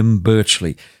was Liam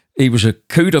Birchley. He was a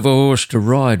coot of a horse to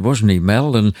ride, wasn't he,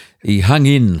 Mel? And he hung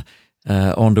in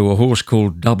onto a horse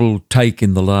called Double Take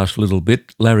in the last little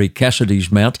bit, Larry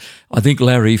Cassidy's mount. I think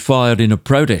Larry fired in a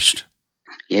protest.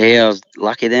 Yeah, I was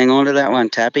lucky to hang on to that one,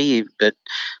 Tappy, but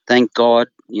thank God,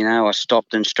 I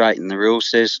stopped and straightened. The rule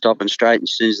says stop and straighten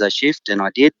as soon as they shift, and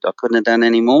I did. I couldn't have done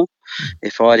any more.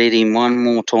 If I'd hit him one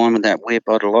more time with that whip,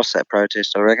 I'd have lost that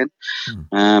protest, I reckon.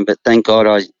 But thank God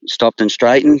I stopped and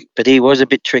straightened. But he was a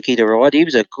bit tricky to ride. He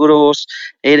was a good horse.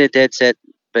 He had a dead set,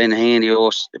 been a handy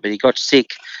horse, but he got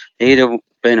sick. He'd have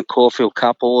been a Caulfield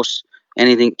Cup horse,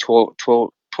 anything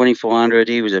 2400.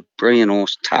 He was a brilliant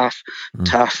horse, tough.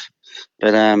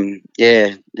 But,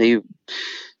 he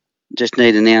just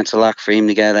needed an ounce of luck for him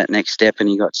to go that next step, and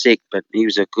he got sick. But he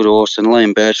was a good horse. And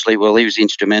Liam Birchley, well, he was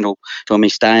instrumental for me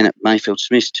staying at Mayfield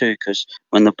Smiths too, because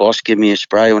when the boss gave me a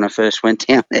spray when I first went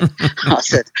down there, I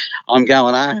said, I'm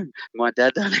going home. My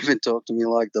dad don't even talk to me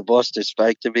like the boss just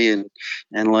spoke to me. And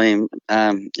Liam,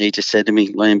 he just said to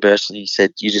me, Liam Birchley, he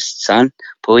said, son,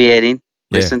 pull your head in,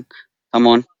 listen, come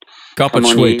on. Cop it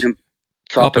sweet.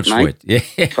 Cop it, mate.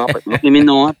 Yeah. Cop it. Look him in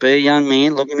the eye. Be a young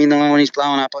man. Look him in the eye when he's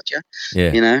blowing up at you.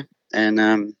 Yeah. And,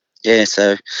 I've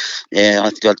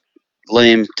got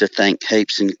Liam to thank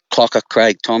heaps, and Clocker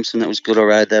Craig Thompson, that was good. I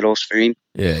rode that horse for him.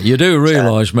 Yeah, you do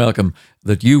realise, Malcolm,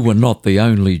 that you were not the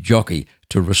only jockey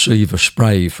to receive a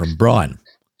spray from Brian.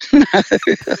 No,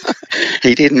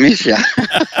 he didn't miss you.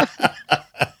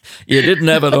 You didn't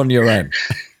have it on your own.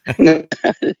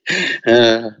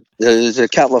 There's a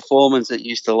couple of foremans that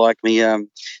used to like me.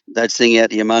 They'd sing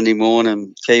out to you Monday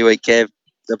morning, Kiwi Kev,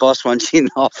 the boss wants you in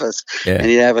the office, and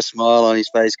he'd have a smile on his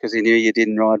face because he knew you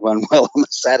didn't ride one well on a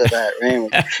Saturday at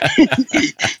Randwick.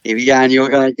 If you're going, you're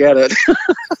going to get it.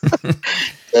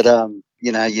 But,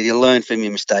 you learn from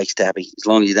your mistakes, Tabby, as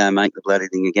long as you don't make the bloody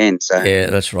thing again. So yeah,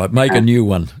 that's right. Make a new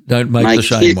one. Don't make the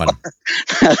same one.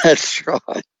 That's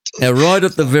right. Now, right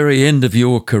at the very end of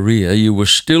your career, you were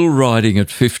still riding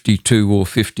at 52 or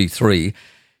 53,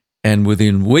 and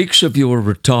within weeks of your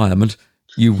retirement,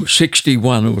 you were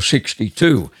 61 or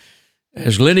 62.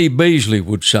 As Lenny Beasley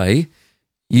would say,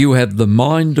 you had the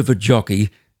mind of a jockey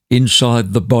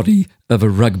inside the body of a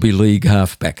rugby league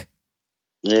halfback.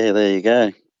 Yeah, there you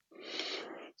go.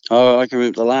 Oh, I can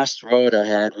remember the last ride I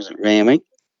had was at Randwick.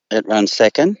 It ran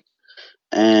second,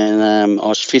 and I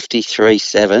was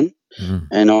 53.7.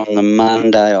 And on the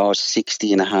Monday, I was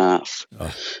 60 and a half.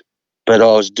 Oh. But I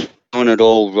was doing it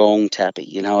all wrong,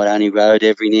 Tappy. I'd only rode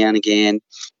every now and again,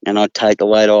 and I'd take the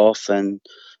weight off. And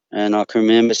I can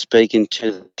remember speaking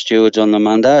to the stewards on the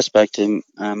Monday. I spoke to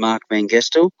Mark Van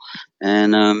Gestel,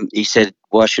 and he said,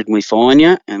 why shouldn't we fine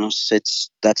you? And I said,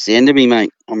 that's the end of me,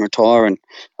 mate. I'm retiring.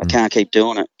 I can't keep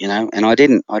doing it, And I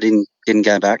didn't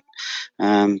go back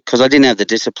because I didn't have the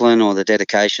discipline or the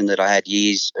dedication that I had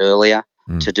years earlier.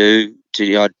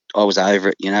 I was over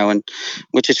it, and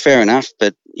which is fair enough.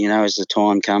 But as the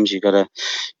time comes, you got to,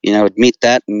 admit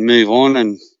that and move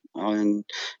on.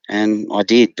 And I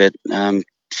did. But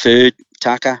food,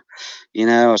 tucker,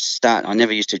 I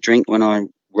never used to drink when I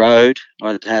rode.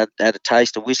 I had a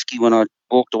taste of whiskey when I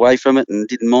walked away from it and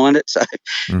didn't mind it. So,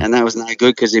 and that was no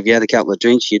good because if you had a couple of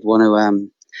drinks, you'd want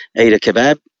to eat a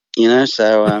kebab.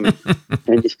 So and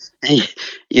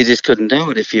you just couldn't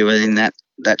do it if you were in that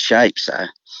shape. So,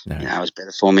 no. It was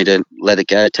better for me to let it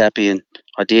go, Tappy, and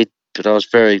I did. But I was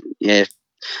very, I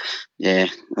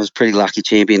was pretty lucky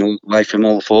champion all away from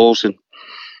all the falls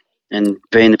and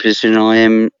be in the position I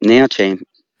am now, champ,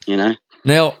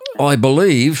 Now, I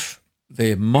believe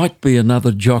there might be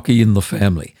another jockey in the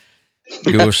family.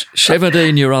 Your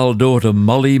 17-year-old daughter,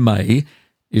 Molly May,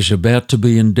 is about to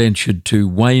be indentured to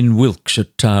Wayne Wilkes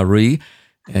at Taree,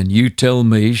 and you tell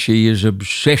me she is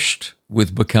obsessed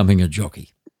with becoming a jockey.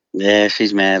 Yeah,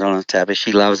 she's mad on it, Tabby.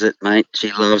 She loves it, mate. She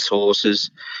loves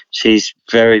horses. She's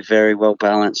very, very well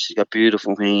balanced. She's got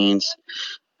beautiful hands.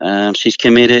 She's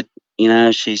committed.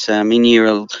 She's in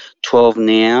year 12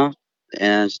 now.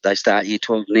 They start year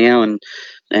 12 now and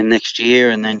next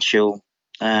year, and then she'll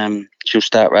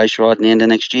start race riding the end of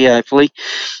next year, hopefully.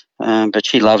 But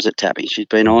she loves it, Tabby. She's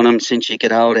been on them since she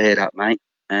could hold her head up, mate.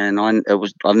 and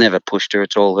I've never pushed her.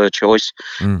 It's all her choice.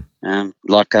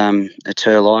 It's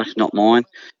her life, not mine.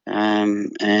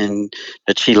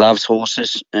 But she loves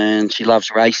horses and she loves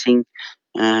racing.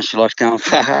 She likes going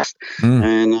fast,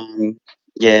 and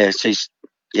she's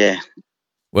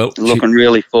looking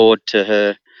really forward to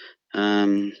her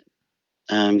going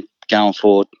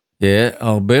forward. Yeah,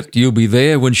 I'll bet you'll be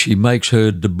there when she makes her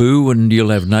debut and you'll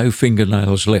have no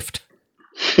fingernails left.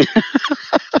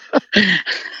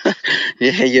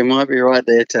 Yeah, you might be right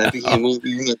there, Toby. You might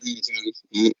be right there, Toby.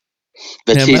 Yeah.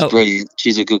 But now, she's brilliant.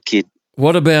 She's a good kid.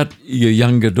 What about your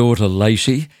younger daughter,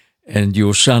 Lacey, and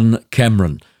your son,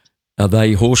 Cameron? Are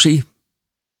they horsey?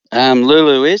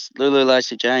 Lulu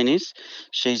Lacey Jane is.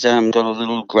 She's got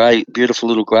a beautiful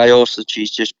little grey horse that she's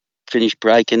just finished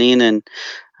breaking in,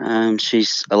 and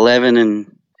she's 11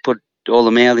 and put all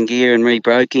the mouthing gear and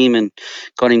re-broke him and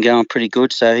got him going pretty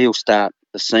good. So he'll start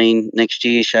the scene next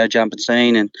year, show jumping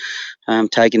scene, and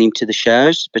taking him to the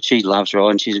shows. But she loves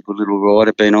riding. She's a good little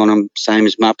rider. Been on them, same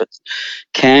as Muppets.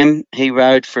 Cam, he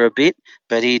rode for a bit,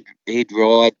 but he'd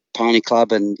ride Pony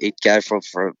Club and he'd go for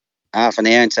half an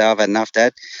hour and say, I've had enough,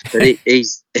 Dad. But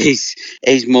he's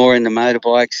more into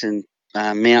motorbikes and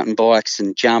mountain bikes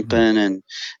and jumping and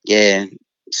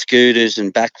scooters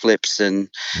and backflips and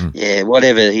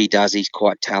whatever he does, he's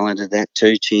quite talented at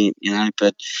too, you know.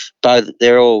 But both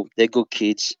they're good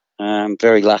kids.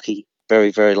 Very lucky,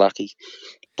 very, very lucky.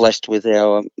 Blessed with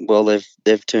how well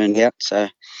they've turned out. So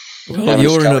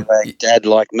you're in a dad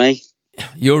like me.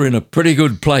 You're in a pretty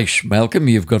good place, Malcolm.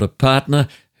 You've got a partner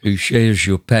who shares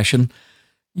your passion.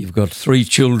 You've got 3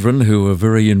 children who are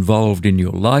very involved in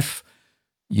your life.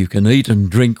 You can eat and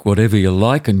drink whatever you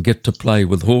like and get to play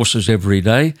with horses every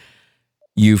day.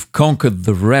 You've conquered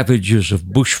the ravages of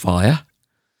bushfire.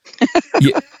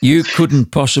 You couldn't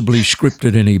possibly script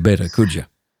it any better, could you?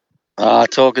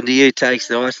 Talking to you takes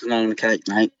the icing on the cake,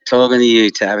 mate. Talking to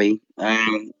you, Taree.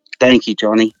 Thank you,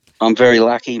 Johnny. I'm very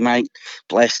lucky, mate.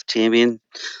 Blessed, champion.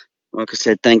 Like I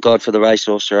said, thank God for the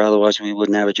racehorse, or otherwise we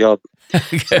wouldn't have a job.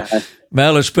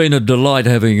 Mal, it's been a delight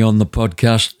having you on the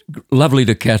podcast. Lovely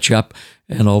to catch up,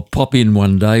 and I'll pop in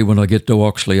one day when I get to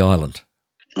Oxley Island.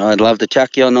 I'd love to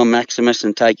chuck you on Maximus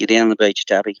and take you down the beach,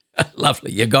 Tabby.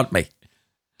 Lovely, you got me.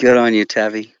 Good on you,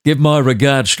 Tabby. Give my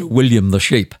regards to William the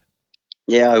sheep.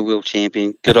 Yeah, I will,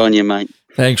 champion. Good on you, mate.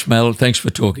 Thanks, Mal. Thanks for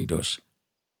talking to us.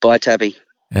 Bye, Tabby.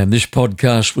 And this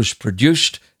podcast was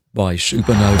produced by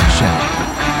Supernova Sound.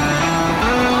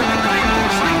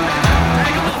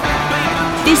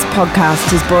 This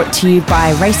podcast is brought to you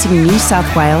by Racing New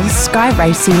South Wales, Sky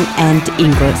Racing and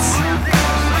Inglis.